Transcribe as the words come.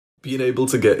Being able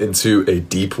to get into a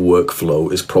deep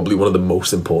workflow is probably one of the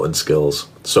most important skills.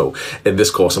 So in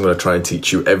this course, I'm going to try and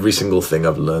teach you every single thing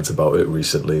I've learned about it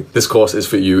recently. This course is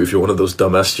for you if you're one of those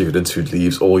dumbass students who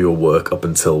leaves all your work up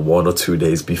until 1 or 2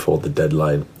 days before the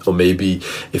deadline. Or maybe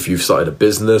if you've started a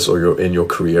business or you're in your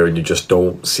career and you just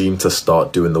don't seem to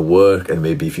start doing the work. And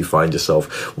maybe if you find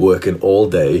yourself working all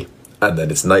day and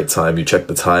then it's nighttime, you check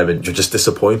the time and you're just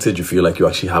disappointed. You feel like you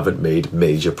actually haven't made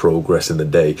major progress in the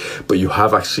day, but you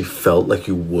have actually felt like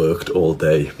you worked all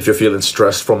day. If you're feeling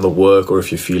stressed from the work, or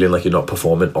if you're feeling like you're not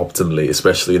performing optimally,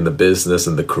 especially in the business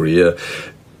and the career,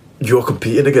 you're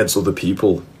competing against other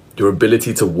people. Your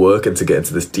ability to work and to get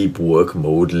into this deep work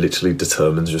mode literally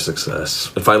determines your success.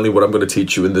 And finally, what I'm going to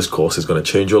teach you in this course is going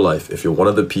to change your life if you're one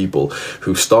of the people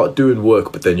who start doing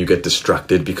work, but then you get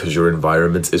distracted because your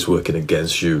environment is working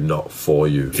against you, not for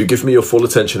you. If you give me your full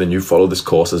attention and you follow this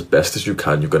course as best as you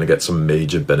can, you're going to get some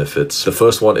major benefits. The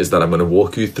first one is that I'm going to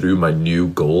walk you through my new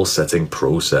goal setting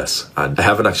process. And I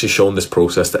haven't actually shown this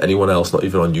process to anyone else, not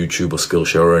even on YouTube or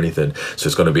Skillshare or anything. So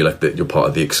it's going to be like you're part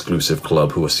of the exclusive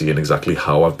club who are seeing exactly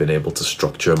how I've been able to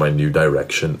structure my new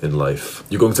direction in life.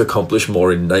 You're going to accomplish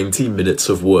more in 90 minutes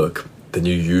of work than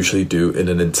you usually do in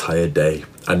an entire day.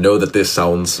 I know that this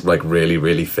sounds like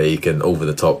really fake and over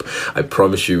the top. I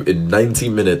promise you, in 90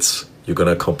 minutes, you're going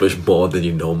to accomplish more than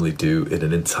you normally do in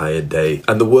an entire day.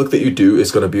 And the work that you do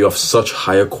is going to be of such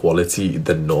higher quality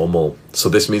than normal. So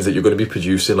this means that you're going to be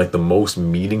producing like the most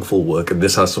meaningful work. And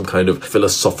this has some kind of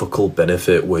philosophical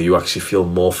benefit where you actually feel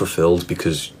more fulfilled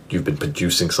because you've been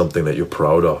producing something that you're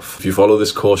proud of. If you follow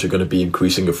this course, you're going to be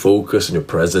increasing your focus and your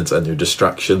presence, and your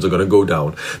distractions are going to go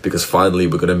down, because finally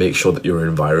we're going to make sure that your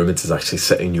environment is actually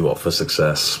setting you up for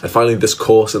success. And finally, this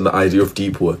course and the idea of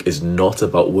deep work is not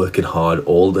about working hard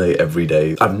all day, every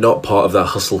day. I'm not part of that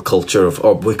hustle culture of,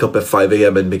 oh, wake up at 5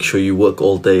 a.m. and make sure you work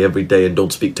all day, every day, and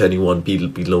don't speak to anyone, be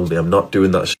lonely. I'm not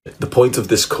doing that shit. The point of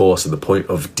this course and the point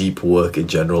of deep work in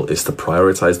general is to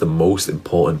prioritize the most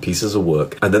important pieces of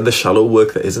work, and then the shallow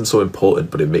work that isn't so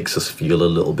important but it makes us feel a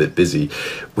little bit busy,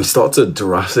 we start to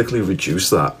drastically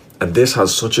reduce that. And this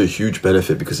has such a huge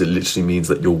benefit because it literally means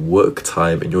that your work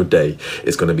time in your day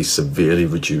is going to be severely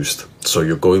reduced. So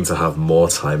you're going to have more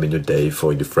time in your day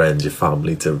for your friends, your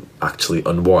family, to actually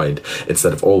unwind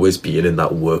instead of always being in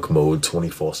that work mode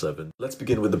 24/7. Let's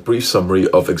begin with a brief summary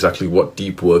of exactly what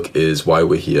deep work is, why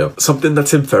we're here. Something that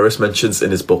Tim Ferriss mentions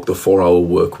in his book, The 4-Hour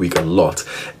Work Week, a lot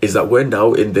is that we're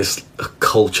now in this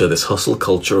culture, this hustle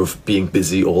culture of being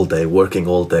busy all day, working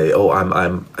all day. Oh,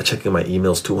 I'm checking my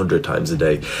emails 200 times a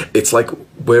day. It's like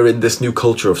we're in this new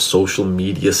culture of social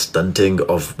media stunting,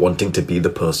 of wanting to be the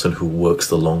person who works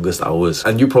the longest hours.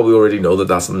 And you probably already know that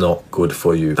that's not good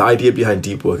for you. The idea behind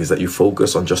deep work is that you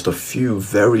focus on just a few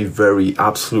very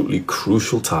absolutely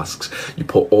crucial tasks. You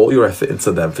put all your effort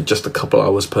into them for just a couple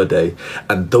hours per day.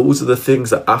 And those are the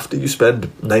things that after you spend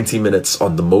 90 minutes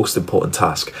on the most important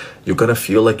task, you're going to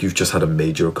feel like you've just had a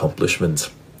major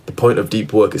accomplishment. The point of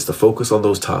deep work is to focus on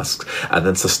those tasks and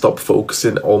then to stop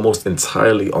focusing almost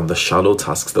entirely on the shallow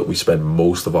tasks that we spend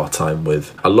most of our time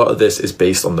with. A lot of this is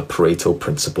based on the Pareto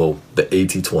principle, the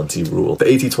 80-20 rule. The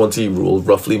 80-20 rule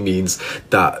roughly means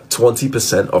that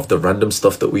 20% of the random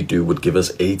stuff that we do would give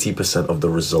us 80% of the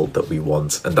result that we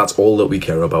want. And that's all that we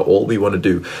care about. All we want to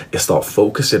do is start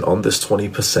focusing on this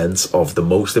 20% of the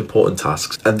most important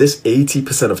tasks. And this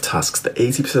 80% of tasks, the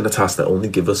 80% of tasks that only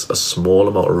give us a small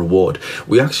amount of reward,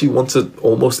 we actually want to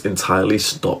almost entirely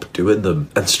stop doing them.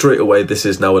 And straight away, this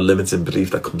is now a limiting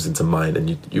belief that comes into mind.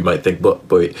 And you might think, but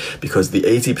because the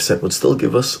 80% would still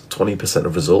give us 20%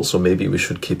 of results, so maybe we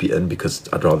should keep it in because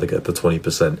I'd rather get the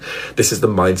 20%. This is the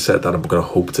mindset that I'm going to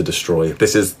hope to destroy.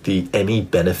 This is the any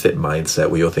benefit mindset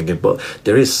where you're thinking, but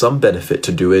there is some benefit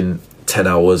to doing 10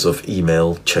 hours of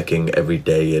email checking every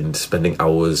day and spending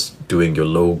hours doing your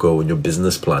logo and your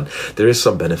business plan. There is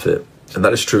some benefit. And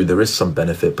that is true, there is some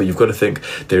benefit, but you've got to think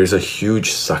there is a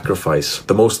huge sacrifice.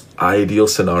 The most ideal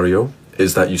scenario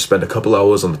is that you spend a couple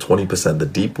hours on the 20%, the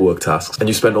deep work tasks, and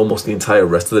you spend almost the entire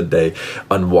rest of the day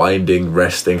unwinding,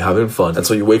 resting, having fun. And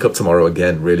so you wake up tomorrow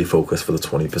again, really focused for the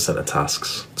 20% of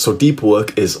tasks. So deep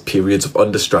work is periods of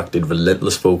undistracted,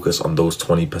 relentless focus on those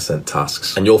 20%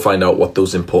 tasks. And you'll find out what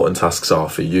those important tasks are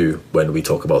for you when we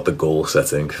talk about the goal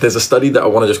setting. There's a study that I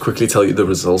want to just quickly tell you the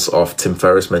results of. Tim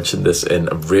Ferriss mentioned this in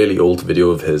a really old video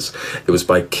of his. It was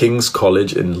by King's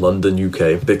College in London,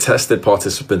 UK. They tested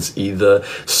participants either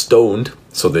stoned,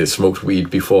 so they smoked weed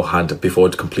beforehand, before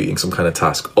completing some kind of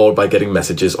task, or by getting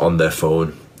messages on their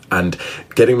phone. And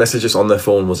getting messages on their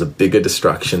phone was a bigger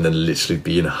distraction than literally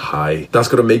being high. That's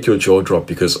going to make your jaw drop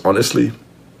because honestly,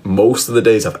 most of the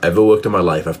days I've ever worked in my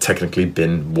life, I've technically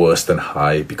been worse than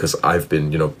high because I've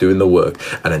been, doing the work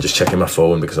and then just checking my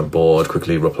phone because I'm bored,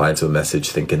 quickly replying to a message,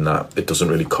 thinking that it doesn't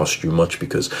really cost you much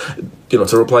because,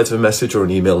 to reply to a message or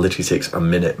an email literally takes a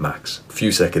minute max, a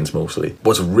few seconds mostly.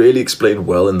 What's really explained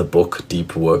well in the book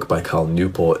Deep Work by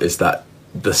Newport is that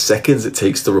the seconds it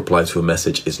takes to reply to a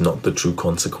message is not the true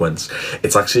consequence.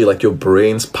 It's actually like your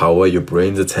brain's power, your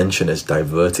brain's attention is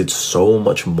diverted so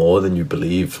much more than you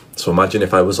believe. So imagine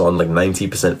if I was on like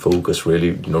 90% focus,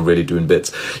 really doing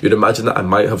bits, you'd imagine that I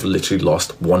might have literally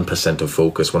lost 1% of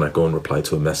focus when I go and reply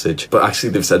to a message. But actually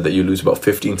they've said that you lose about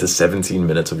 15 to 17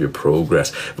 minutes of your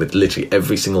progress with literally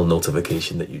every single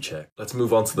notification that you check. Let's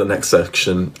move on to the next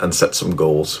section and set some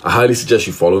goals. I highly suggest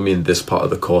you follow me in this part of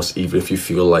the course, even if you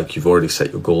feel like you've already set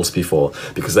your goals before,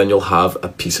 because then you'll have a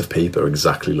piece of paper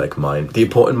exactly like mine. The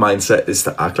important mindset is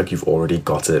to act like you've already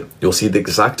got it. You'll see the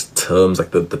exact terms, like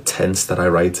the tense that I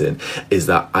write in is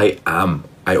that I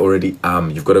already am.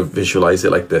 You've got to visualize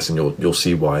it like this and you'll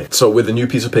see why. So with a new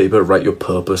piece of paper, write your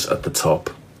purpose at the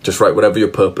top. Just write whatever your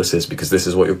purpose is, because this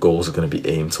is what your goals are going to be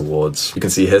aimed towards. You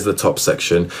can see here's the top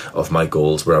section of my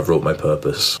goals where I've wrote my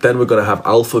purpose. Then we're going to have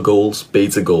alpha goals,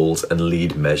 beta goals, and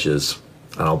lead measures.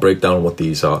 And I'll break down what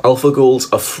these are. Alpha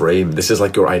goals are frame. This is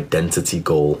like your identity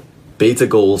goal. Beta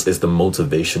goals is the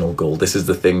motivational goal. This is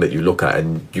the thing that you look at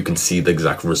and you can see the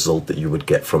exact result that you would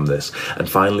get from this. And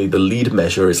finally, the lead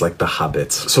measure is like the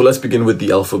habits. So let's begin with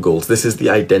the alpha goals. This is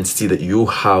the identity that you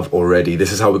have already.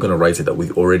 This is how we're going to write it, that we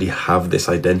already have this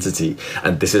identity.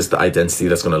 And this is the identity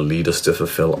that's going to lead us to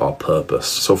fulfill our purpose.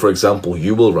 So for example,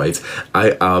 you will write,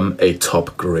 I am a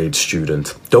top grade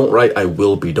student. Don't write I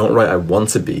will be. Don't write I want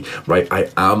to be. Write I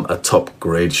am a top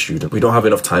grade student. We don't have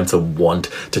enough time to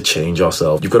want to change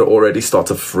ourselves. You've got to already start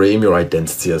to frame your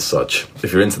identity as such.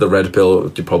 If you're into the red pill,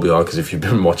 you probably are, because if you've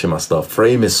been watching my stuff,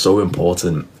 frame is so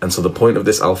important. And so the point of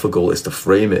this alpha goal is to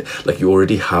frame it like you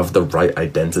already have the right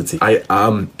identity. I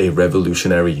am a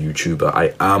revolutionary YouTuber.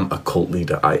 I am a cult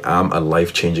leader. I am a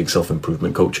life-changing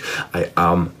self-improvement coach. I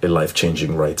am a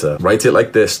life-changing writer. Write it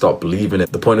like this. Start believing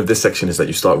it. The point of this section is that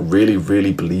you start really,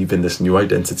 really believing this new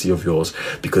identity of yours,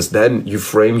 because then you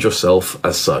framed yourself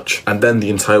as such, and then the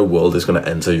entire world is going to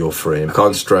enter your frame. I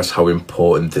can't stress how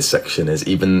important this section is,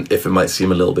 even if it might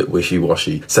seem a little bit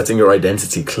wishy-washy. Setting your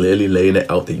identity, clearly laying it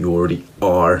out that you already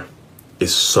are,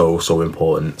 is so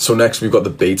important. So next we've got the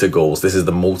beta goals. This is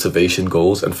the motivation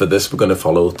goals, and for this we're going to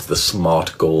follow the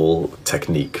SMART goal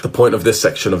technique. The point of this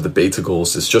section of the beta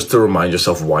goals is just to remind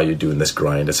yourself why you're doing this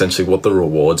grind, essentially what the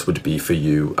rewards would be for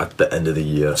you at the end of the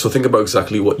year. So think about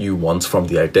exactly what you want from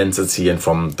the identity and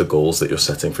from the goals that you're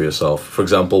setting for yourself. For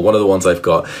example, one of the ones I've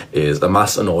got is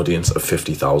amass an audience of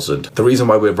 50,000. The reason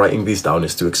why we're writing these down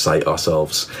is to excite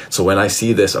ourselves. So when I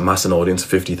see this amass an audience of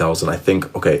 50,000, I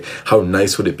think, okay, how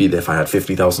nice would it be if I had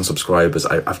 50,000 subscribers?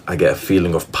 I get a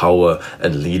feeling of power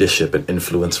and leadership and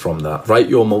influence from that. Write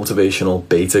your motivational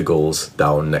beta goals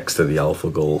down next to the alpha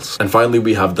goals. And finally,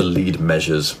 we have the lead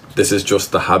measures. This is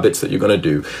just the habits that you're going to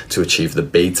do to achieve the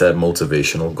beta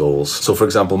motivational goals. So for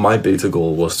example, my beta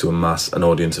goal was to amass an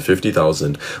audience of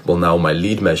 50,000. Well, now my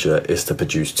lead measure is to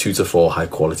produce 2 to 4 high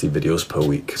quality videos per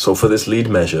week. So for this lead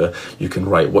measure, you can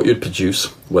write what you'd produce,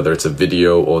 whether it's a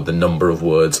video or the number of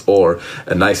words, or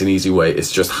a nice and easy way,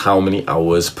 it's just how many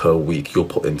hours per week you'll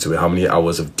put into it, how many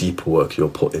hours of deep work you'll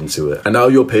put into it. And now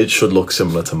your page should look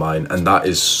similar to mine, and that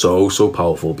is so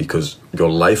powerful, because your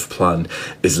life plan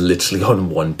is literally on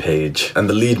one page. And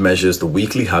the lead measures, the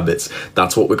weekly habits,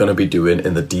 that's what we're going to be doing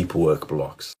in the deep work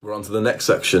blocks. We're on to the next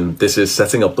section. This is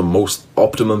setting up the most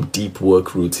optimum deep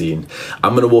work routine.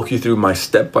 I'm going to walk you through my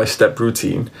step-by-step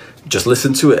routine. Just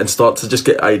listen to it and start to just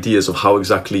get ideas of how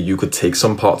exactly you could take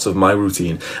some parts of my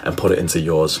routine and put it into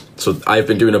yours. So I've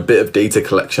been doing a bit of data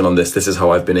collection on this. This is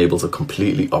how I've been able to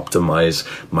completely optimize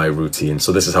my routine.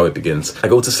 So this is how it begins. I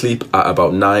go to sleep at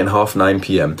about half 9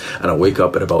 p.m. and I wake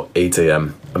up at about 8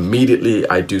 a.m. Immediately,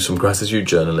 I do some gratitude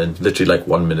journaling, literally like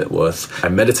 1 minute worth. I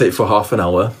meditate for half an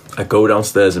hour. I go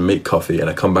downstairs and make coffee, and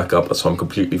I come back up, so I'm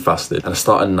completely fasted. And I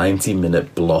start a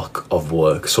 90-minute block of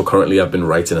work. So currently I've been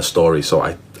writing a story. So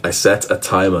I set a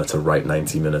timer to write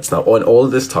 90 minutes. Now, on all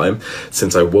of this time,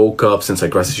 since I woke up, since I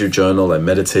gratitude journaled, I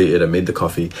meditated, I made the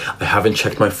coffee, I haven't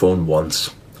checked my phone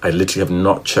once. I literally have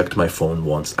not checked my phone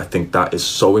once. I think that is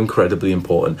so incredibly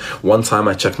important. One time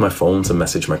I checked my phone to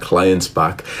message my clients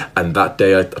back, and that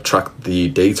day I tracked the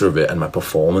data of it, and my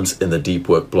performance in the deep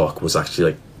work block was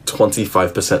actually like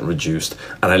 25% reduced,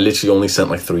 and I literally only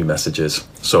sent like 3 messages.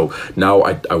 So now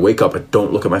I wake up, I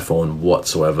don't look at my phone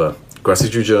whatsoever.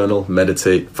 gratitude journal,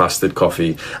 meditate, fasted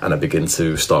coffee, and I begin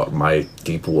to start my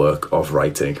deep work of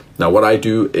writing. Now, what I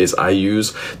do is I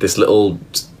use this little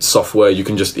software. You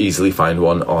can just easily find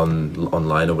one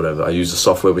online or whatever. I use a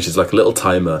software which is like a little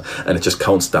timer, and it just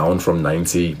counts down from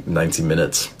 90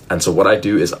 minutes. And so what I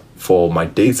do is, for my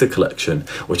data collection,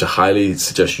 which I highly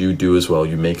suggest you do as well,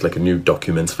 you make like a new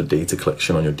document for data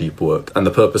collection on your deep work. And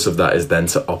the purpose of that is then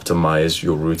to optimize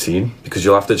your routine, because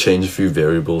you'll have to change a few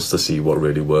variables to see what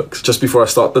really works. Just before I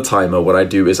start the timer, what I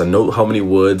do is I note how many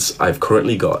words I've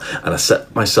currently got, and I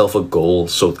set myself a goal.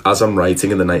 So as I'm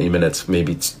writing in the 90 minutes,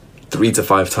 maybe 3 to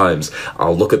 5 times,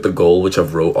 I'll look at the goal which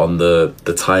I've wrote on the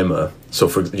timer. So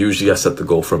usually I set the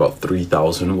goal for about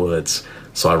 3,000 words.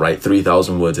 So I write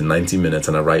 3,000 words in 90 minutes,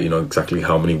 and I write, exactly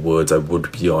how many words I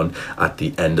would be on at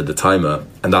the end of the timer.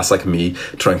 And that's like me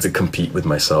trying to compete with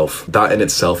myself. That in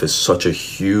itself is such a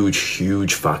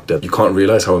huge factor. You can't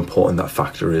realize how important that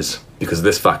factor is, because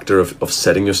this factor of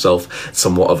setting yourself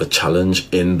somewhat of a challenge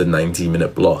in the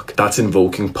 90-minute block, that's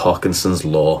invoking Parkinson's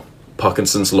law.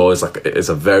 Parkinson's law is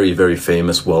a very, very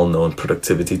famous, well-known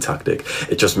productivity tactic.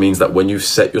 It just means that when you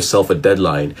set yourself a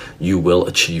deadline, you will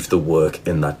achieve the work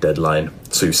in that deadline.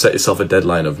 So you set yourself a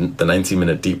deadline of the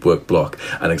 90-minute deep work block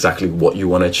and exactly what you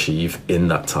want to achieve in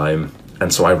that time.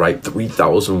 And so I write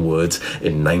 3,000 words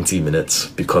in 90 minutes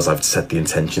because I've set the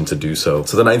intention to do so.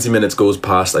 So the 90 minutes goes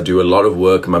past, I do a lot of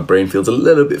work, and my brain feels a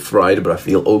little bit fried, but I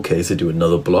feel okay to do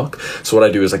another block. So what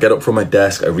I do is I get up from my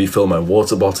desk, I refill my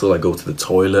water bottle, I go to the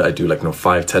toilet, I do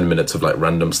 5-10 minutes of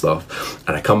random stuff,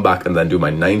 and I come back and then do my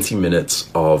 90 minutes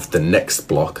of the next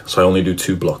block. So I only do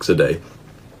 2 blocks a day.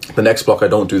 The next block, I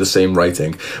don't do the same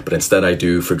writing, but instead I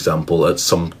do, for example,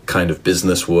 some kind of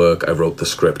business work. I wrote the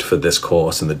script for this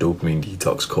course and the dopamine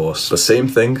detox course. The same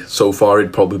thing. So far,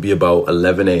 it'd probably be about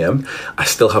 11 a.m. I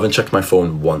still haven't checked my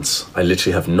phone once. I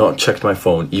literally have not checked my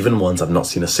phone even once. I've not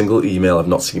seen a single email. I've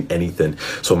not seen anything.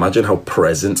 So imagine how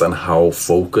present and how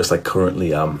focused I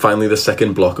currently am. Finally, the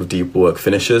second block of deep work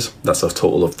finishes. That's a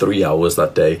total of 3 hours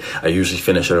that day. I usually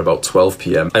finish at about 12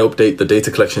 p.m. I update the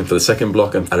data collection for the second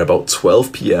block, and at about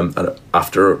 12 p.m. and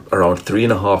after around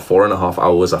 4.5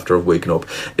 hours after I've waken up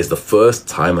is the first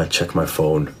time I check my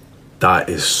phone. That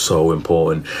is so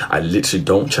important. I literally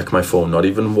don't check my phone, not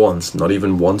even once, not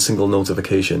even one single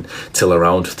notification, till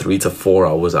around 3 to 4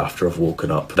 hours after I've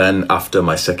woken up. Then after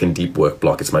my second deep work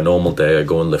block, it's my normal day. I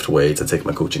go and lift weights, I take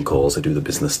my coaching calls, I do the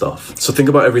business stuff. So think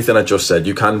about everything I just said.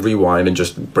 You can rewind and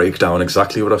just break down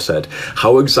exactly what I've said.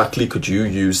 How exactly could you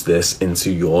use this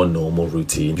into your normal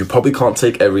routine? You probably can't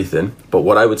take everything, but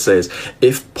what I would say is,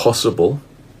 if possible,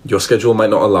 your schedule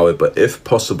might not allow it, but if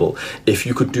possible, if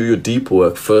you could do your deep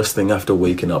work first thing after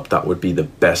waking up, that would be the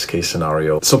best case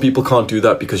scenario. Some people can't do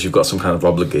that because you've got some kind of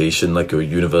obligation, like your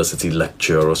university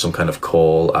lecture or some kind of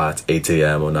call at 8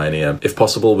 a.m. or 9 a.m. If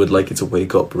possible, we'd like you to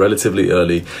wake up relatively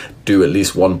early, do at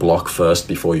least 1 block first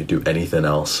before you do anything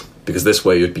else. Because this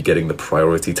way you'd be getting the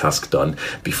priority task done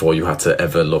before you had to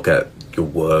ever look at your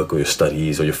work or your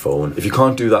studies or your phone. If you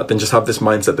can't do that, then just have this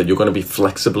mindset that you're going to be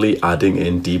flexibly adding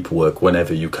in deep work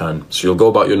whenever you can. So you'll go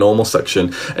about your normal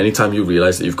section. Anytime you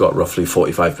realize that you've got roughly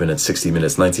 45 minutes, 60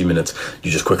 minutes, 90 minutes, you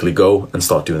just quickly go and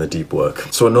start doing the deep work.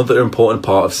 So another important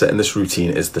part of setting this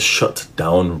routine is the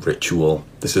shutdown ritual.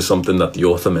 This is something that the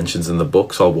author mentions in the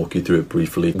book, so I'll walk you through it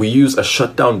briefly. We use a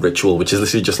shutdown ritual, which is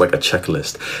literally just like a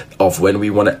checklist of when we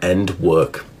want to end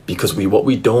work. Because what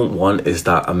we don't want is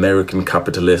that American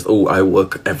capitalist, oh, I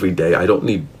work every day, I don't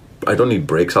need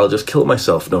breaks, I'll just kill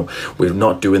myself. No, we're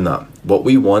not doing that. What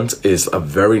we want is a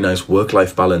very nice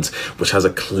work-life balance, which has a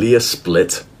clear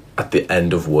split at the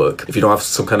end of work. If you don't have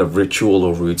some kind of ritual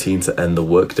or routine to end the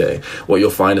workday, what you'll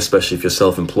find, especially if you're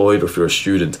self-employed or if you're a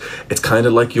student, it's kind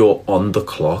of like you're on the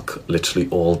clock literally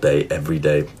all day, every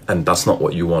day. And that's not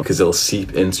what you want, because it'll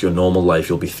seep into your normal life.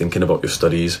 You'll be thinking about your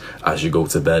studies as you go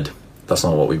to bed. That's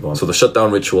not what we want. So the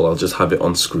shutdown ritual, I'll just have it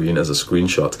on screen as a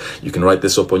screenshot. You can write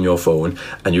this up on your phone,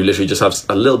 and you literally just have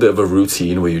a little bit of a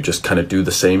routine where you just kind of do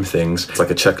the same things. It's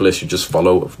like a checklist. You just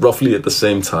follow roughly at the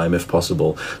same time if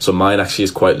possible. So mine actually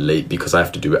is quite late because I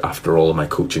have to do it after all of my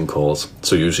coaching calls.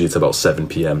 So usually it's about 7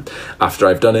 p.m. After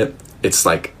I've done it, it's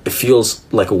like, it feels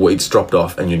like a weight's dropped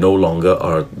off and you no longer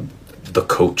are the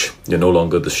coach. You're no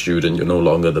longer the student. You're no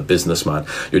longer the businessman.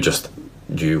 You're just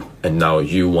you, and now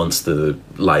you wants to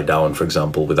lie down, for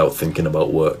example, without thinking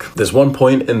about work. There's one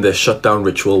point in this shutdown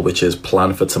ritual which is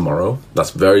plan for tomorrow. That's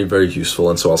very, very useful.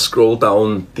 And so I'll scroll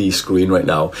down the screen right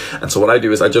now, and so what I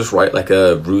do is I just write like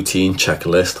a routine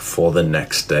checklist for the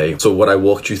next day. So what I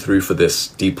walked you through for this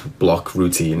deep block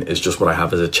routine is just what I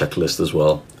have as a checklist as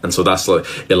well. And so that's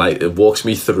it walks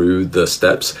me through the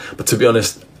steps. But to be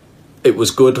honest, It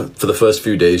was good for the first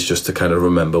few days just to kind of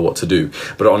remember what to do.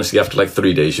 But honestly, after like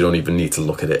 3 days, you don't even need to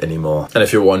look at it anymore. And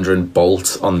if you're wondering,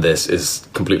 Bolt on this is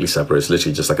completely separate. It's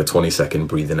literally just like a 20-second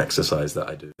breathing exercise that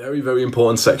I do. Very, very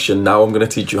important section. Now I'm going to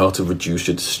teach you how to reduce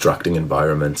your distracting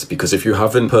environment. Because if you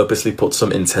haven't purposely put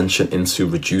some intention into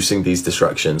reducing these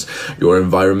distractions, your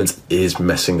environment is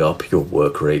messing up your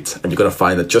work rate. And you're going to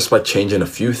find that just by changing a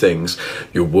few things,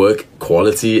 your work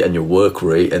quality and your work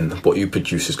rate and what you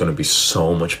produce is going to be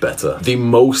so much better. The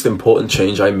most important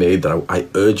change I made that I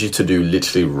urge you to do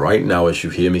literally right now as you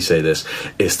hear me say this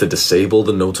is to disable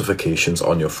the notifications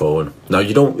on your phone. Now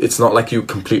it's not like you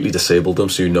completely disabled them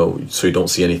so you don't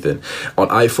see anything. On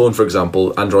iPhone, for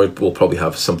example, Android will probably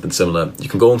have something similar. You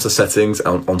can go into settings,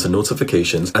 onto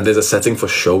notifications, and there's a setting for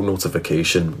show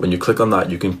notification. When you click on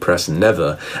that, you can press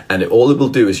never, and all it will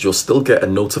do is you'll still get a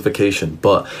notification,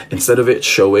 but instead of it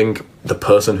showing the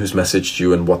person who's messaged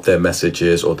you and what their message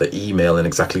is, or the email and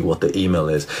exactly what the email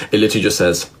is, it literally just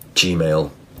says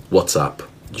Gmail, WhatsApp,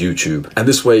 YouTube. And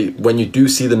this way, when you do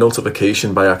see the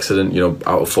notification by accident,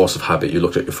 out of force of habit, you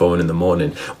looked at your phone in the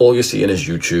morning, all you're seeing is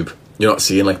YouTube. You're not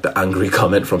seeing like the angry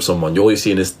comment from someone. All you're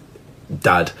seeing is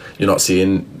dad. You're not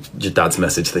seeing your dad's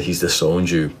message that he's disowned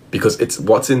you, because it's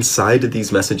what's inside of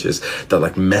these messages that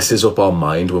like messes up our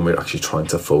mind when we're actually trying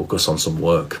to focus on some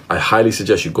work. I highly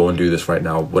suggest you go and do this right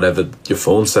now. Whatever your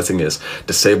phone setting is,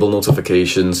 disable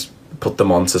notifications, put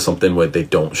them onto something where they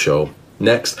don't show.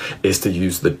 Next is to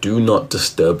use the do not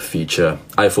disturb feature.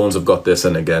 iPhones have got this,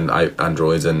 and again,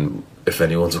 Androids, and if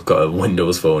anyone's got a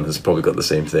Windows phone has probably got the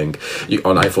same thing.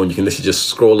 On iPhone, you can literally just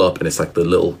scroll up and it's like the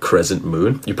little crescent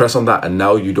moon. You press on that and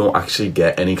now you don't actually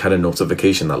get any kind of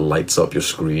notification that lights up your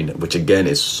screen, which again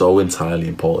is so entirely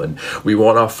important. We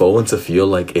want our phone to feel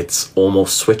like it's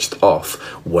almost switched off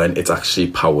when it's actually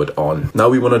powered on. Now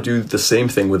we want to do the same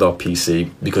thing with our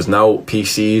PC, because now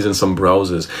PCs and some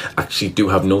browsers actually do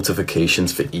have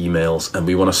notifications for emails, and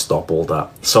we want to stop all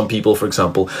that. Some people, for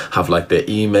example, have like their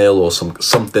email or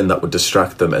something that would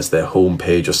distract them as their home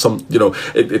page, or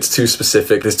it's too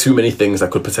specific. There's too many things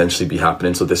that could potentially be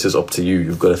happening, so this is up to you.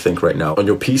 You've got to think right now on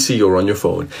your PC or on your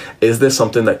phone, is there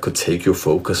something that could take your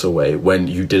focus away when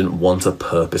you didn't want to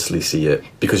purposely see it?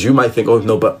 Because you might think, oh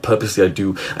no, but purposely I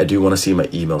do want to see my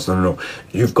emails. No,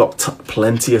 you've got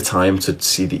plenty of time to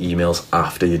see the emails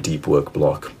after your deep work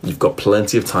block. You've got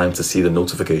plenty of time to see the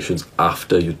notifications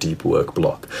after your deep work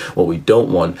block. What we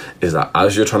don't want is that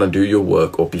as you're trying to do your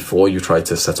work, or before you try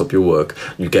to set up your work,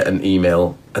 you get an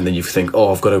email and then you think,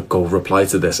 oh, I've got to go reply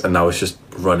to this, and now it's just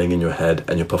running in your head,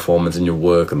 and your performance in your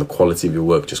work and the quality of your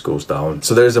work just goes down.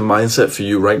 So there's a mindset for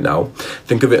you right now.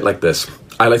 Think of it like this.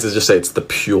 I like to just say it's the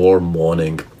pure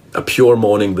morning. A pure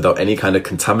morning without any kind of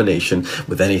contamination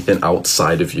with anything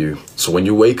outside of you. So when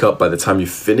you wake up, by the time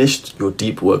you've finished your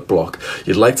deep work block,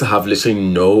 you'd like to have literally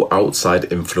no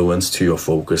outside influence to your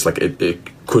focus. Like it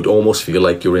could almost feel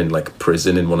like you're in like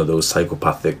prison, in one of those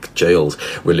psychopathic jails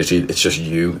where literally it's just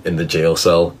you in the jail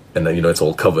cell, and then it's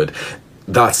all covered.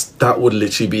 That would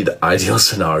literally be the ideal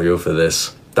scenario for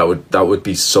this. That would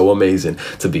be so amazing,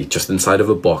 to be just inside of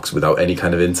a box without any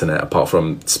kind of internet, apart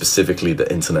from specifically the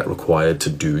internet required to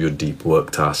do your deep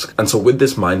work task. And so with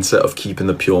this mindset of keeping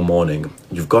the pure morning,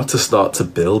 you've got to start to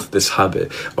build this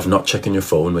habit of not checking your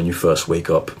phone when you first wake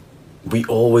up. We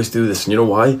always do this, and you know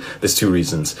why? There's two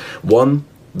reasons. One,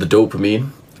 the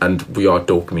dopamine. And we are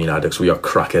dopamine addicts. We are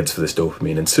crackheads for this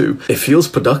dopamine. And two, it feels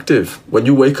productive. When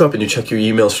you wake up and you check your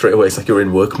email straight away, it's like you're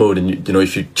in work mode. And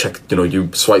if you check,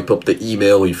 you swipe up the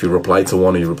email, or if you reply to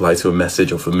one, or you reply to a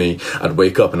message, or for me, I'd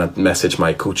wake up and I'd message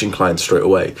my coaching clients straight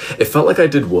away. It felt like I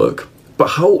did work. But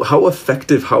how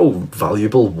effective, how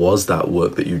valuable was that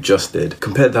work that you just did?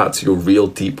 Compare that to your real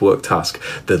deep work task,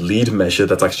 the lead measure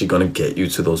that's actually going to get you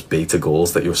to those beta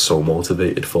goals that you're so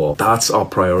motivated for. That's our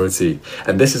priority.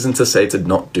 And this isn't to say to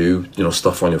not do,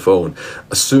 stuff on your phone.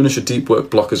 As soon as your deep work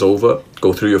block is over,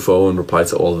 go through your phone, reply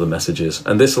to all of the messages.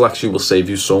 And this will save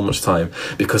you so much time,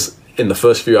 because in the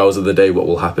first few hours of the day, what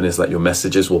will happen is that your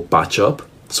messages will batch up.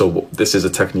 So this is a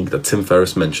technique that Tim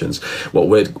Ferriss mentions. What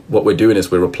we're doing is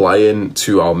we're replying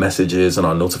to our messages and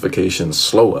our notifications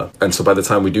slower. And so by the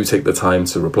time we do take the time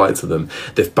to reply to them,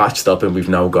 they've batched up, and we've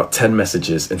now got 10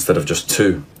 messages instead of just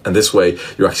 2. And this way,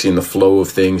 you're actually in the flow of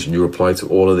things, and you reply to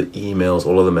all of the emails,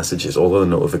 all of the messages, all of the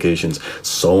notifications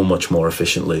so much more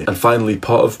efficiently. And finally,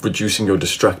 part of reducing your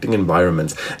distracting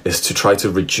environment is to try to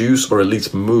reduce, or at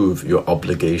least move, your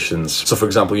obligations. So for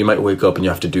example, you might wake up and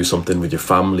you have to do something with your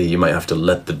family. You might have to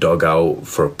let the dog out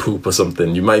for a poop or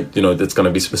something. You might, that's going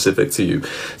to be specific to you.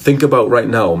 Think about right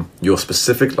now, your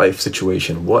specific life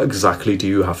situation. What exactly do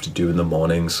you have to do in the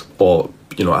mornings? Or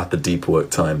at the deep work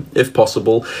time. If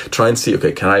possible, try and see,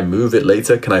 okay, can I move it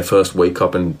later? Can I first wake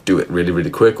up and do it really, really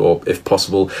quick? Or if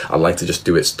possible, I'd like to just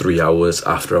do it 3 hours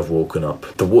after I've woken up.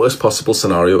 The worst possible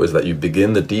scenario is that you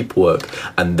begin the deep work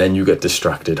and then you get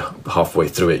distracted halfway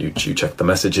through it. You check the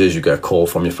messages, you get a call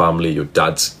from your family, your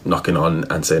dad's knocking on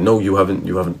and saying, no, you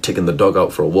haven't taken the dog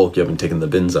out for a walk, you haven't taken the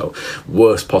bins out.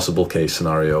 Worst possible case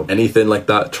scenario. Anything like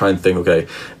that, try and think, okay,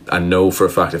 I know for a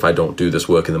fact if I don't do this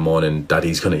work in the morning,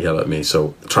 daddy's going to yell at me.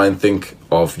 So try and think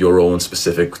of your own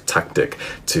specific tactic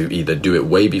to either do it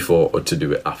way before or to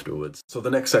do it afterwards. So the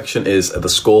next section is the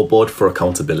scoreboard for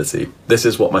accountability. This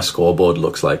is what my scoreboard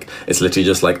looks like. It's literally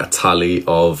just like a tally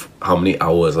of how many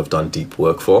hours I've done deep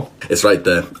work for. It's right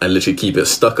there. I literally keep it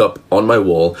stuck up on my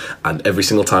wall, and every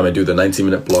single time I do the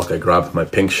 90-minute block, I grab my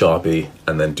pink Sharpie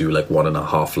and then do like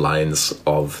 1.5 lines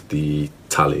of the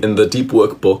tally. In the deep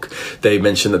work book, they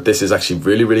mention that this is actually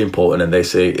really, really important, and they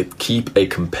say keep a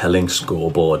compelling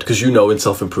scoreboard, because in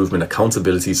self-improvement,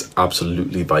 accountability is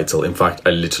absolutely vital. In fact,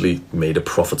 I literally made a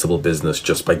profitable business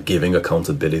just by giving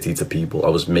accountability to people. I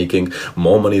was making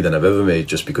more money than I've ever made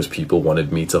just because people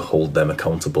wanted me to hold them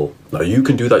accountable. Now you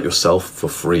can do that yourself for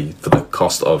free for the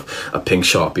cost of a pink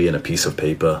Sharpie and a piece of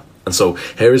paper. And so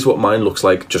here is what mine looks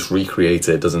like. Just recreate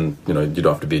it. You don't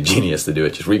have to be a genius to do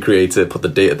it. Just recreate it, put the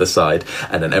date at the side,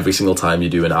 and then every single time you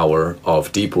do an hour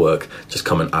of deep work, just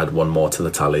come and add one more to the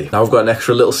tally. Now I've got an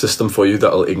extra little system for you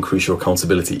that will increase your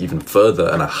accountability even further,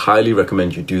 and I highly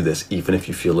recommend you do this even if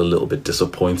you feel a little bit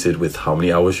disappointed with how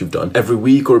many hours you've done. Every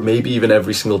week, or maybe even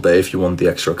every single day if you want the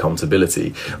extra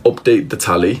accountability, update the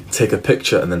tally, take a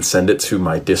picture, and then send it to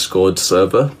my Discord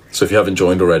server. So if you haven't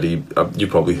joined already, you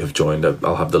probably have joined.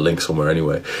 I'll have the link somewhere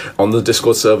anyway. On the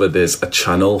Discord server, there's a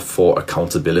channel for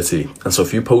accountability. And so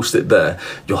if you post it there,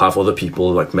 you'll have other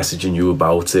people like messaging you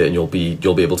about it, and you'll be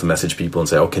able to message people and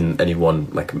say, oh, can anyone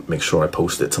like make sure I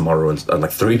post it tomorrow? And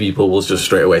like 3 people will just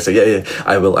straight away say, yeah,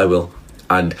 I will.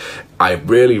 And I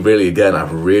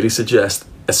really suggest,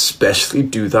 especially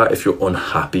do that if you're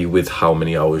unhappy with how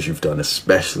many hours you've done,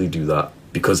 especially do that.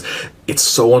 Because it's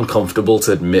so uncomfortable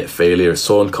to admit failure. It's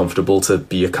so uncomfortable to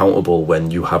be accountable when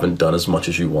you haven't done as much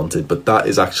as you wanted. But that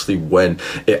is actually when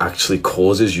it actually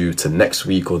causes you to next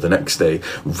week or the next day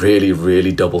really,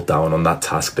 really double down on that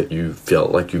task that you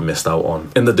felt like you missed out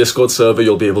on. In the Discord server,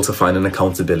 you'll be able to find an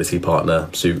accountability partner.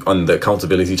 So on the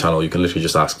accountability channel, you can literally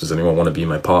just ask, does anyone want to be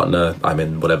my partner? I'm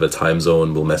in whatever time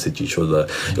zone. We'll message each other.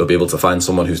 You'll be able to find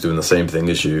someone who's doing the same thing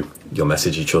as you. You'll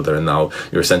message each other, and now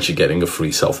you're essentially getting a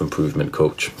free self-improvement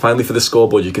coach. Finally, for the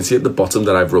scoreboard, you can see at the bottom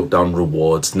that I've wrote down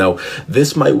rewards. Now,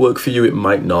 this might work for you, it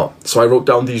might not. So I wrote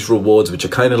down these rewards, which are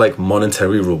kind of like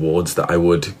monetary rewards that I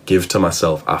would give to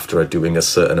myself after doing a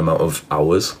certain amount of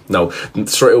hours. Now,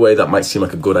 straight away, that might seem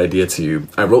like a good idea to you.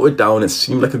 I wrote it down, it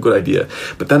seemed like a good idea,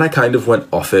 but then I kind of went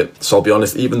off it. So I'll be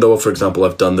honest, even though, for example,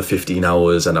 I've done the 15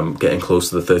 hours and I'm getting close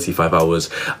to the 35 hours,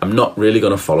 I'm not really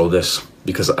going to follow this,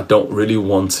 because I don't really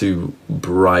want to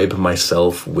bribe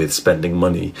myself with spending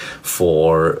money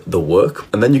for the work.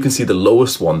 And then you can see the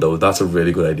lowest one though, that's a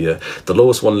really good idea. The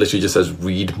lowest one literally just says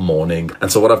read morning.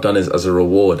 And so what I've done is, as a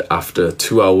reward, after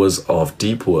 2 hours of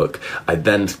deep work, I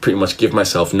then pretty much give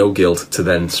myself no guilt to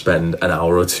then spend an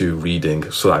hour or 2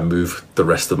 reading. So I move the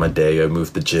rest of my day, I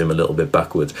move the gym a little bit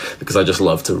backwards because I just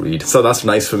love to read. So that's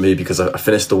nice for me, because I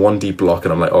finished the 1 deep block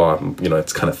and I'm like, oh,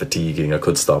 it's kind of fatiguing, I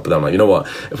could stop. But then I'm like, you know what,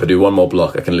 if I do 1 more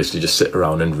block, I can literally just sit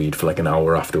around and read for like an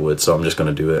hour afterwards. So I'm just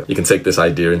going to do it. You can take this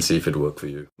idea and see if it works for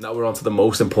you. Now we're on to the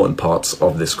most important parts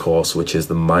of this course, which is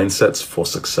the mindsets for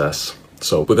success.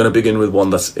 So we're going to begin with one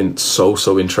that's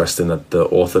so interesting that the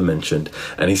author mentioned.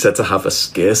 And he said to have a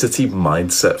scarcity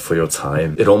mindset for your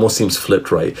time. It almost seems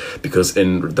flipped, right? Because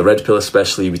in the Red Pill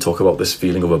especially, we talk about this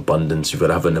feeling of abundance. You've got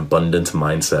to have an abundant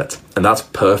mindset. And that's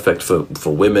perfect for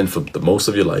women for the most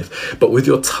of your life. But with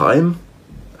your time,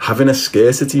 having a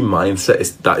scarcity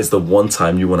mindset, that is the one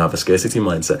time you want to have a scarcity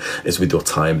mindset, is with your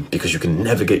time, because you can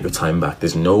never get your time back.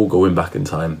 There's no going back in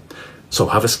time. So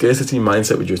have a scarcity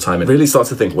mindset with your time and really start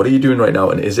to think, what are you doing right now?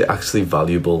 And is it actually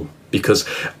valuable? Because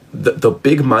the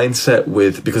big mindset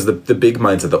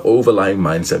the overlying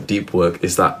mindset of deep work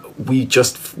is that we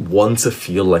just want to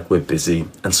feel like we're busy.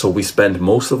 And so we spend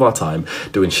most of our time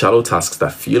doing shallow tasks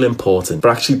that feel important,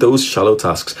 but actually those shallow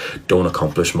tasks don't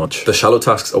accomplish much. The shallow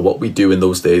tasks are what we do in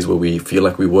those days where we feel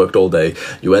like we worked all day.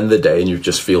 You end the day and you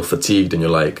just feel fatigued and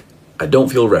you're like, I don't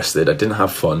feel rested, I didn't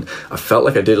have fun, I felt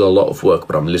like I did a lot of work,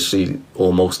 but I'm literally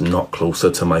almost not closer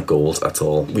to my goals at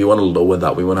all. We want to lower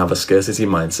that. We want to have a scarcity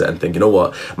mindset and think, you know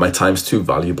what, my time's too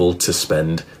valuable to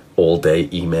spend all day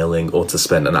emailing, or to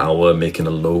spend an hour making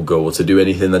a logo, or to do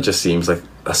anything that just seems like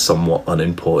a somewhat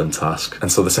unimportant task.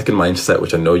 And so the second mindset,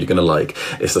 which I know you're going to like,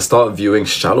 is to start viewing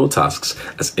shallow tasks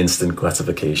as instant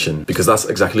gratification, because that's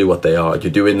exactly what they are.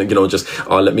 You're doing, just,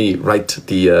 let me write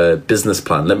the business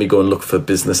plan. Let me go and look for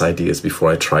business ideas before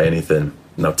I try anything.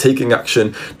 Now, taking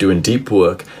action, doing deep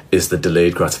work is the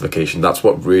delayed gratification. That's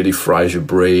what really fries your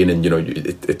brain, and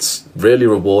it's really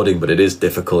rewarding, but it is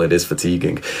difficult, it is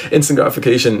fatiguing. Instant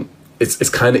gratification, it's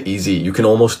kind of easy. You can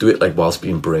almost do it like whilst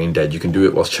being brain dead. You can do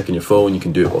it whilst checking your phone. You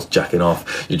can do it whilst jacking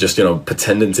off. You're just,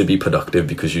 pretending to be productive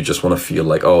because you just want to feel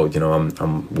like,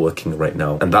 I'm working right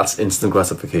now. And that's instant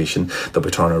gratification that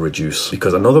we're trying to reduce.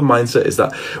 Because another mindset is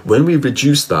that when we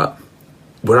reduce that,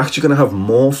 we're actually going to have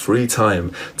more free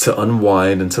time to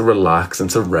unwind and to relax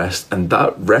and to rest. And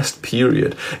that rest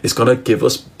period is going to give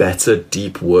us better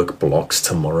deep work blocks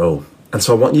tomorrow. And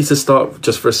so I want you to start,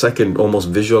 just for a second, almost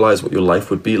visualize what your life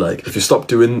would be like if you stopped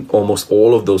doing almost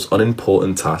all of those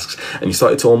unimportant tasks and you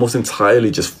started to almost entirely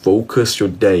just focus your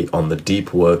day on the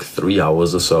deep work 3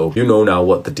 hours or so. You know now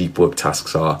what the deep work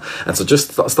tasks are. And so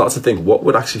just start to think, what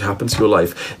would actually happen to your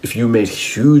life if you made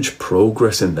huge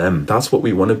progress in them? That's what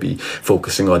we want to be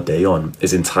focusing our day on,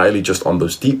 is entirely just on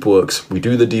those deep works. We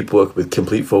do the deep work with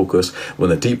complete focus. When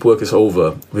the deep work is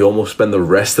over, we almost spend the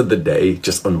rest of the day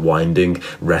just unwinding,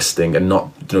 resting, and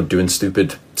not doing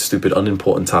stupid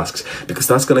unimportant tasks, because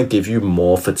that's going to give you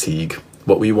more fatigue.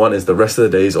 What we want is the rest of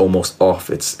the day is almost off.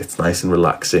 It's nice and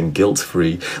relaxing,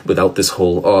 guilt-free, without this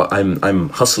whole, I'm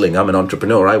hustling, I'm an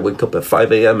entrepreneur, I wake up at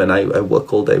 5 a.m. and I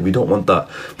work all day. We don't want that,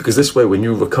 because this way, when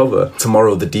you recover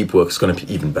tomorrow, the deep work is going to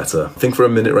be even better. Think for a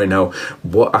minute right now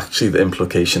what actually the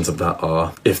implications of that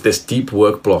are. If this deep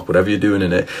work block, whatever you're doing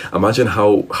in it, imagine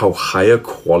how higher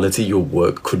quality your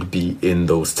work could be in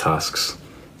those tasks.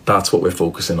 That's what we're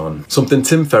focusing on. Something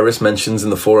Tim Ferriss mentions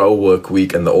in the 4-Hour Work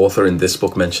Week, and the author in this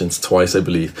book mentions twice, I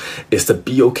believe, is to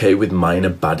be okay with minor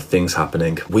bad things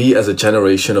happening. We as a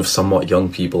generation of somewhat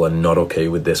young people are not okay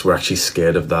with this. We're actually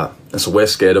scared of that. And so we're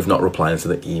scared of not replying to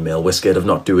the email. We're scared of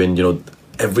not doing,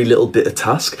 every little bit of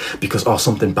task because,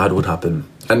 something bad would happen.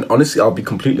 And honestly, I'll be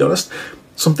completely honest,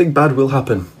 something bad will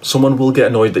happen. Someone will get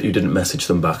annoyed that you didn't message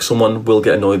them back. Someone will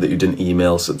get annoyed that you didn't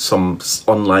email. So some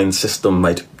online system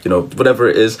might, whatever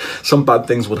it is, some bad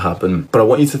things would happen. But I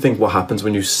want you to think what happens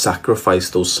when you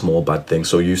sacrifice those small bad things.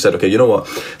 So you said, okay, you know what?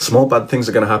 Small bad things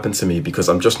are going to happen to me because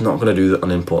I'm just not going to do the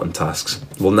unimportant tasks.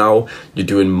 Well, now you're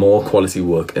doing more quality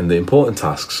work in the important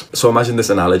tasks. So imagine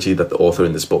this analogy that the author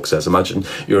in this book says. Imagine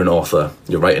you're an author.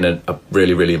 You're writing a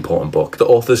really, really important book. The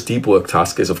author's deep work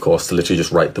task is, of course, to literally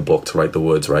just write the book, to write the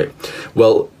words, right?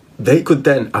 Well, they could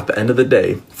then, at the end of the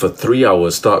day, for 3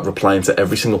 hours, start replying to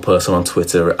every single person on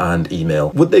Twitter and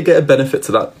email. Would they get a benefit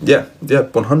to that? Yeah,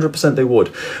 100% they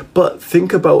would. But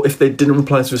think about if they didn't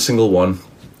reply to a single one.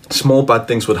 Small bad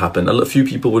things would happen. A few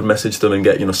people would message them and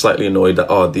get, slightly annoyed that,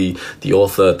 the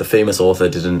author, the famous author,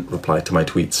 didn't reply to my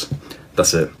tweets.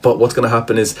 That's it. But what's going to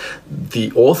happen is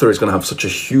the author is going to have such a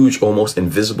huge, almost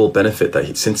invisible benefit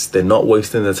that since they're not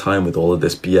wasting their time with all of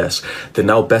this BS, they're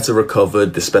now better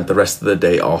recovered. They spent the rest of the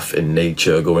day off in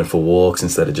nature, going for walks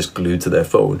instead of just glued to their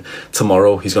phone.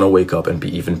 Tomorrow, he's going to wake up and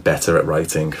be even better at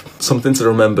writing. Something to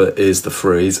remember is the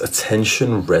phrase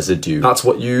attention residue. That's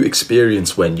what you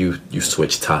experience when you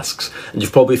switch tasks. And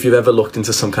you've probably, if you've ever looked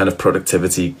into some kind of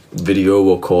productivity video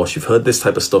or course, you've heard this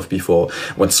type of stuff before.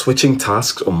 When switching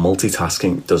tasks or multitasking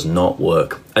does not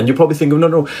work. And you're probably thinking,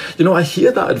 no, I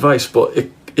hear that advice, but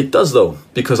it does though,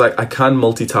 because I can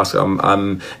multitask.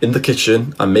 I'm in the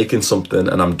kitchen, I'm making something,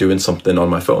 and I'm doing something on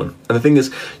my phone. And the thing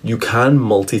is, you can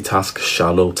multitask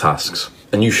shallow tasks.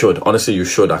 And you should, honestly, you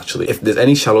should actually. If there's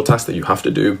any shallow task that you have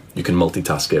to do, you can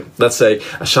multitask it. Let's say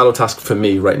a shallow task for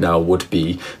me right now would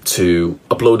be to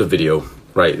upload a video.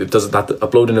 Right,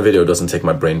 uploading a video doesn't take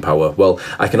my brain power. Well,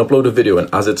 I can upload a video,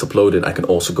 and as it's uploaded, I can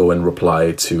also go and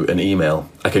reply to an email.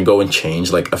 I can go and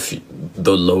change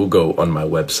the logo on my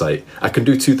website. I can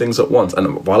do two things at once.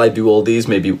 And while I do all these,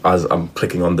 maybe as I'm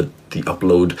clicking on the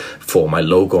upload for my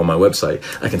logo on my website,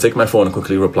 I can take my phone and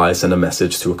quickly reply, send a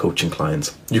message to a coaching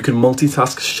client. You can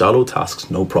multitask shallow tasks,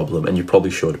 no problem, and you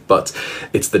probably should, but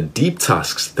it's the deep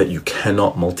tasks that you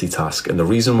cannot multitask. And the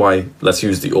reason why, let's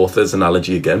use the author's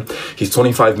analogy again. He's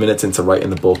 25 minutes into writing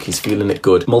the book, he's feeling it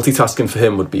good. Multitasking for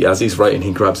him would be, as he's writing,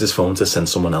 he grabs his phone to send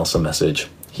someone else a message.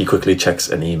 He quickly checks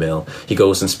an email. He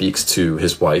goes and speaks to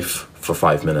his wife for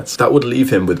 5 minutes. That would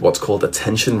leave him with what's called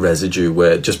attention residue,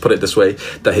 where, just put it this way,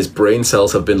 that his brain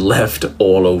cells have been left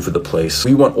all over the place.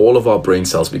 We want all of our brain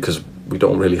cells, because we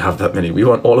don't really have that many. We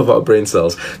want all of our brain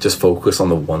cells just focus on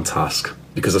the one task.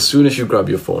 Because as soon as you grab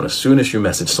your phone, as soon as you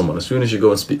message someone, as soon as you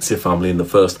go and speak to your family in the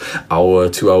first hour,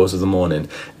 2 hours of the morning,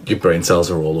 your brain cells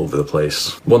are all over the place.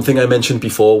 One thing I mentioned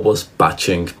before was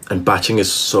batching, and batching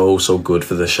is so good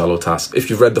for the shallow task. If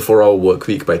you've read The 4-Hour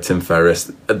Workweek by Tim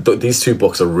Ferriss, these two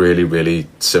books are really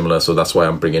similar, so that's why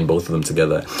I'm bringing both of them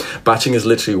together. Batching is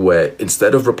literally where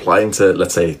instead of replying to,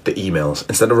 let's say, the emails,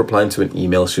 instead of replying to an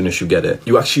email as soon as you get it,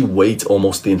 you actually wait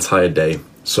almost the entire day.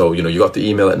 So, you got the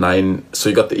email at 9, so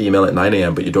you got the email at 9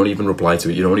 a.m, but you don't even reply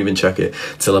to it, you don't even check it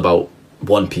till about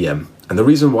 1 p.m. And the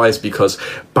reason why is because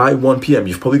by 1 p.m,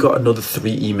 you've probably got another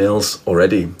 3 emails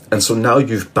already. And so now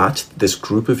you've batched this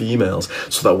group of emails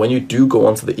so that when you do go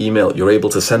onto the email, you're able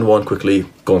to send one quickly,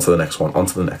 go on to the next one,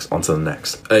 onto the next, onto the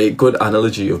next. A good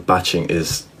analogy of batching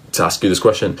is to ask you this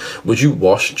question: would you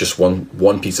wash just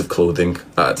one piece of clothing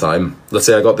at a time? Let's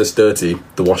say I got this dirty,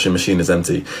 the washing machine is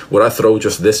empty. Would I throw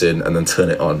just this in and then turn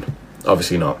it on?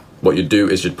 Obviously not. What you'd do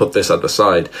is you'd put this at the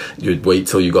side, you'd wait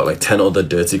till you got like 10 other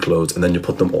dirty clothes, and then you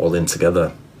put them all in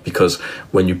together. Because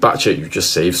when you batch it, you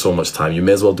just save so much time. You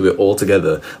may as well do it all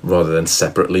together rather than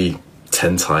separately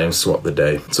 10 times throughout the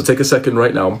day. So take a second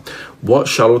right now. What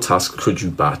shallow task could you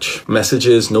batch?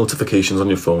 Messages, notifications on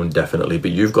your phone, definitely,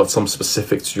 but you've got some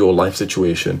specific to your life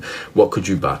situation. What could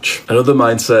you batch? Another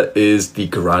mindset is the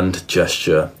grand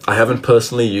gesture. I haven't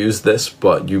personally used this,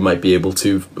 but you might be able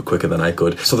to quicker than I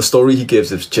could. So the story he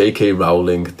gives is J.K.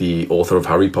 Rowling, the author of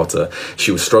Harry Potter.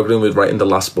 She was struggling with writing the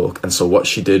last book, and so what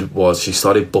she did was she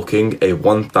started booking a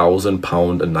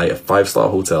 £1,000 a night, a 5-star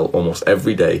hotel almost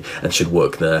every day, and she'd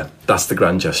work there. That's the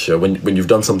grand gesture. When you've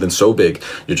done something so big,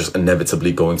 you're just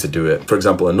inevitably going to do it. For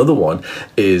example, another one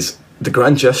is the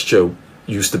grand gesture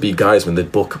used to be guys when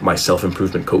they'd book my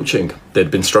self-improvement coaching.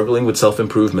 They'd been struggling with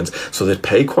self-improvement, so they'd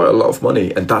pay quite a lot of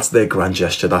money, and that's their grand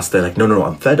gesture. That's their like, no,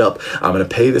 I'm fed up. I'm going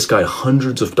to pay this guy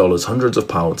hundreds of dollars, hundreds of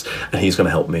pounds, and he's going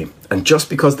to help me. And just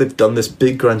because they've done this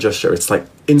big grand gesture, it's like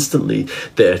instantly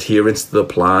their adherence to the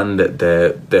plan,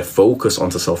 their focus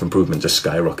onto self-improvement just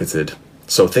skyrocketed.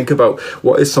 So think about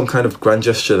what is some kind of grand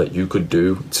gesture that you could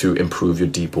do to improve your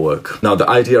deep work. Now, the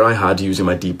idea I had using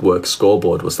my deep work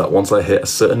scoreboard was that once I hit a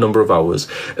certain number of hours,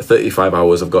 35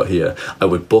 hours I've got here, I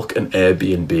would book an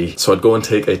Airbnb. So I'd go and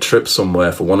take a trip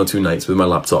somewhere for 1 or 2 nights with my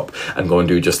laptop and go and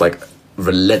do just like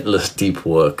relentless deep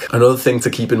work. Another thing to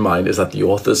keep in mind is that the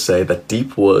authors say that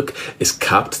deep work is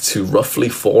capped to roughly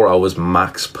 4 hours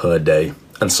max per day.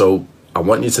 And so I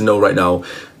want you to know right now,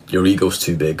 your ego's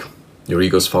too big. Your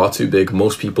ego's far too big.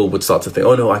 Most people would start to think,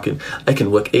 oh no, I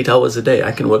can work 8 hours a day.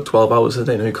 I can work 12 hours a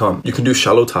day. No, you can't. You can do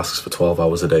shallow tasks for 12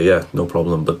 hours a day. Yeah, no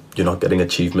problem. But you're not getting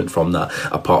achievement from that,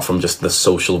 apart from just the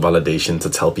social validation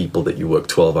to tell people that you work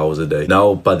 12 hours a day.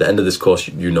 Now, by the end of this course,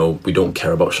 you know, we don't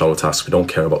care about shallow tasks. We don't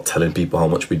care about telling people how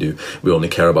much we do. We only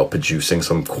care about producing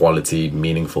some quality,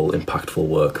 meaningful, impactful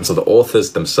work. And so the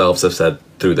authors themselves have said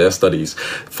through their studies,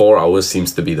 4 hours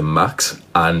seems to be the max.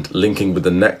 And linking with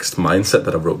the next mindset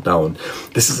that I wrote down,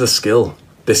 this is a skill.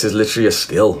 This is literally a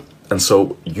skill. And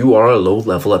so you are a low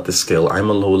level at this skill. I'm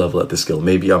a low level at this skill.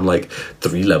 Maybe I'm like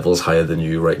 3 levels higher than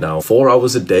you right now. 4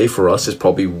 hours a day for us is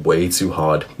probably way too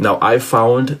hard. Now, I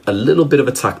found a little bit of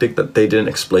a tactic that they didn't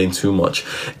explain too much,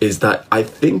 is that I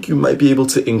think you might be able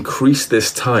to increase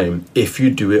this time if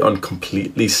you do it on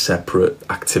completely separate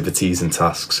activities and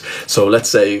tasks. So let's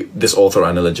say this author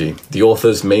analogy. The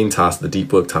author's main task, the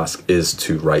deep work task, is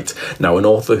to write. Now, an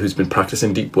author who's been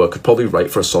practicing deep work could probably write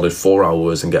for a solid 4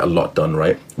 hours and get a lot done,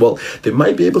 right? Well, they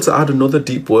might be able to add another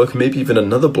deep work, maybe even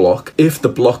another block, if the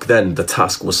block then, the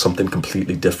task was something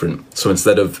completely different. So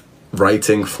instead of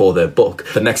writing for their book,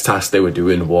 the next task they were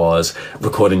doing was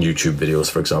recording YouTube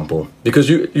videos, for example. Because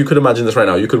you could imagine this right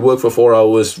now. You could work for 4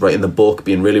 hours writing the book,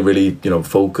 being really,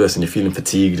 focused, and you're feeling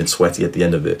fatigued and sweaty at the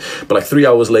end of it. But like 3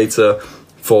 hours later,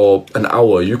 for an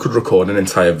hour, you could record an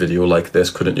entire video like this,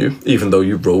 couldn't you? Even though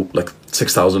you wrote like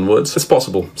 6,000 words. It's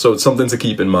possible. So it's something to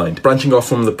keep in mind. Branching off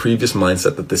from the previous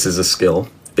mindset that this is a skill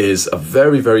is a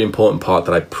very important part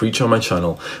that I preach on my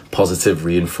channel, positive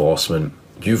reinforcement.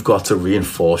 You've got to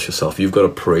reinforce yourself. You've got to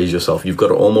praise yourself. You've got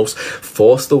to almost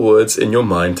force the words in your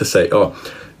mind to say, oh,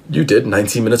 you did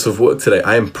 90 minutes of work today.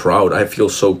 I am proud. I feel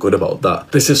so good about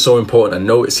that. This is so important. I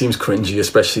know it seems cringy,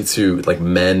 especially to like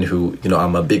men who,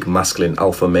 I'm a big masculine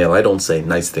alpha male. I don't say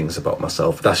nice things about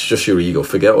myself. That's just your ego.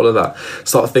 Forget all of that.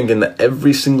 Start thinking that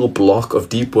every single block of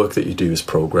deep work that you do is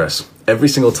progress. Every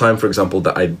single time, for example,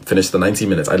 that I finish the 90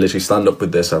 minutes, I literally stand up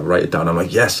with this, I write it down. I'm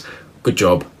like, yes, good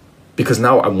job. Because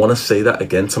now I want to say that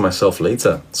again to myself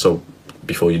later. So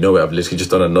before you know it, I've literally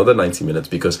just done another 90 minutes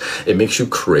because it makes you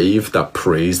crave that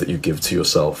praise that you give to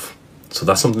yourself. So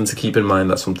that's something to keep in mind.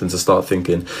 That's something to start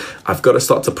thinking. I've got to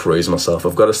start to praise myself.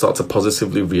 I've got to start to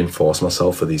positively reinforce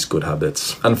myself for these good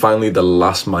habits. And finally, the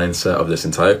last mindset of this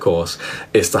entire course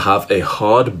is to have a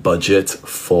hard budget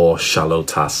for shallow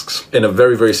tasks. In a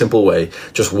very, very simple way,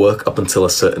 just work up until a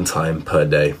certain time per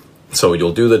day. So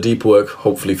you'll do the deep work,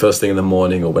 hopefully first thing in the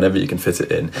morning or whenever you can fit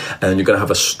it in. And then you're going to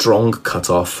have a strong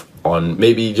cutoff on,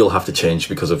 maybe you'll have to change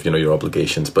because of, your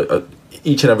obligations, but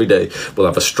each and every day will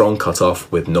have a strong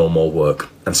cutoff with no more work.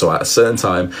 And so at a certain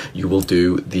time, you will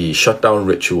do the shutdown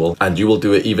ritual, and you will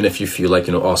do it even if you feel like,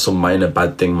 some minor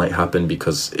bad thing might happen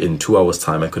because in 2 hours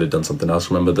time, I could have done something else.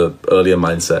 Remember the earlier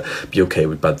mindset, be okay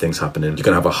with bad things happening. You're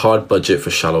going to have a hard budget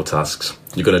for shallow tasks.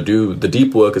 You're going to do the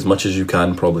deep work as much as you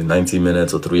can, probably 90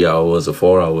 minutes or 3 hours or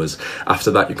 4 hours.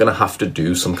 After that, you're going to have to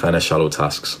do some kind of shallow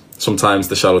tasks. Sometimes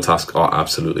the shallow tasks are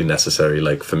absolutely necessary.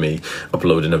 Like for me,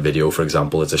 uploading a video, for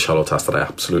example, is a shallow task that I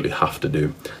absolutely have to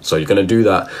do. So you're going to do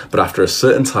that. But after a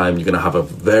certain time, you're going to have a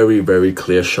very, very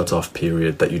clear shut-off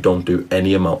period that you don't do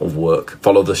any amount of work.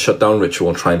 Follow the shutdown ritual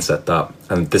and try and set that.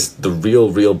 And the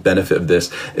real benefit of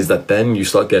this is that then you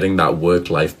start getting that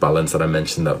work-life balance that I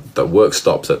mentioned, that work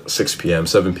stops at 6 p.m,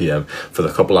 7 p.m. For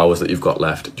the couple hours that you've got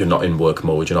left. You're not in work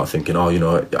mode. You're not thinking, I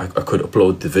could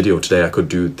upload the video today. I could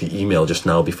do the email just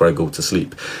now before I go to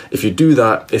sleep. If you do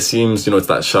that, it seems, it's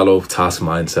that shallow task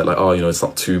mindset, like, it's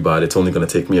not too bad. It's only going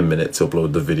to take me a minute to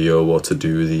upload the video or to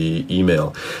do the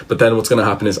email. But then what's going to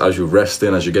happen is as you're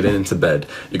resting, as you're getting into bed,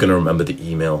 you're going to remember the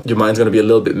email. Your mind's going to be a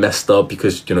little bit messed up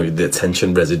because, the attention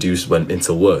residues went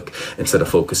into work instead of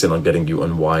focusing on getting you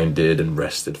unwinded and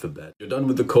rested for bed. You're done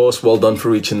with the course. Well done for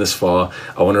reaching this far.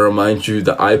 I want to remind you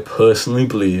that I personally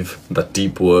believe that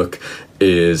deep work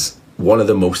is one of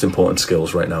the most important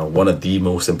skills right now, one of the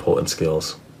most important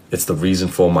skills. It's the reason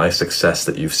for my success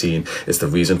that you've seen. It's the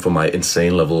reason for my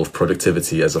insane level of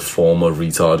productivity as a former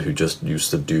retard who just used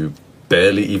to do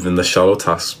barely even the shallow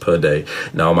tasks per day.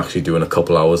 Now I'm actually doing a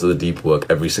couple hours of the deep work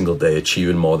every single day,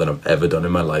 achieving more than I've ever done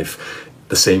in my life.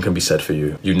 The same can be said for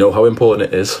you. You know how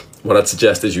important it is. What I'd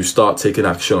suggest is you start taking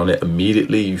action on it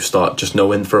immediately. You start just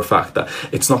knowing for a fact that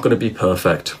it's not going to be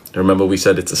perfect. Remember, we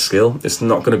said it's a skill. It's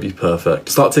not going to be perfect.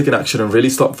 Start taking action and really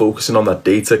start focusing on that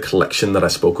data collection that I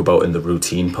spoke about in the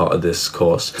routine part of this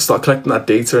course. Start collecting that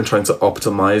data and trying to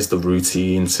optimize the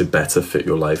routine to better fit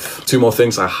your life. 2 more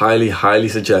things. I highly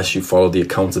suggest you follow the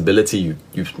accountability.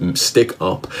 You stick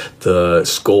up the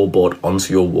scoreboard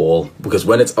onto your wall, because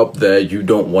when it's up there, you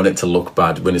don't want it to look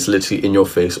bad. When it's literally in your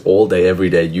face all day,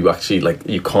 every day, you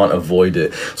can't avoid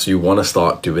it. So you want to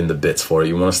start doing the bits for it.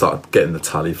 You want to start getting the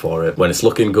tally for it. When it's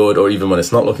looking good, or even when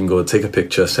it's not looking good, take a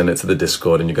picture, send it to the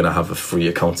Discord, and you're going to have a free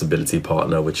accountability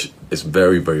partner, which is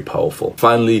very, very powerful.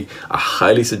 Finally, I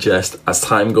highly suggest, as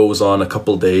time goes on, a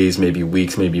couple days, maybe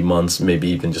weeks, maybe months, maybe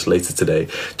even just later today,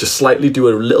 just slightly do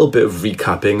a little bit of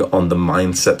recapping on the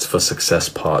mindsets for success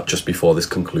part just before this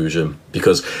conclusion,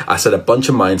 because I said a bunch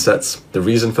of mindsets. The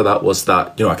reason for that was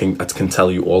that, I can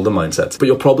tell you all the mindsets, but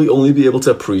you'll probably only be able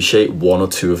to appreciate 1 or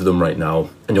 2 of them right now.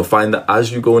 And you'll find that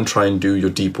as you go and try and do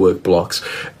your deep work blocks,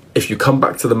 if you come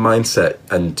back to the mindset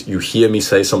and you hear me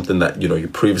say something that you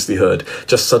previously heard,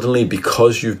 just suddenly,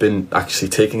 because you've been actually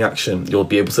taking action, you'll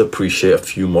be able to appreciate a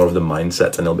few more of the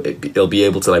mindsets, and it'll be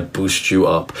able to boost you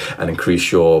up and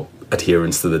increase your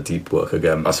adherence to the deep work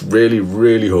again. I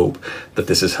really hope that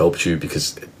this has helped you,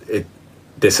 because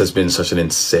this has been such an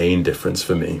insane difference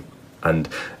for me. And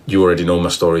you already know my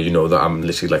story. You know that I'm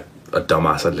literally like a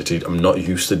dumbass. I'm not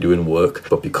used to doing work,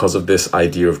 but because of this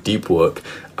idea of deep work,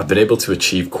 I've been able to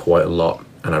achieve quite a lot.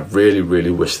 And I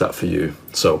really wish that for you.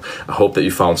 So I hope that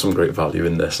you found some great value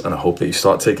in this, and I hope that you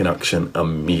start taking action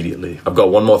immediately. I've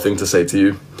got one more thing to say to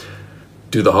you.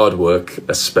 Do the hard work,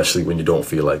 especially when you don't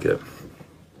feel like it.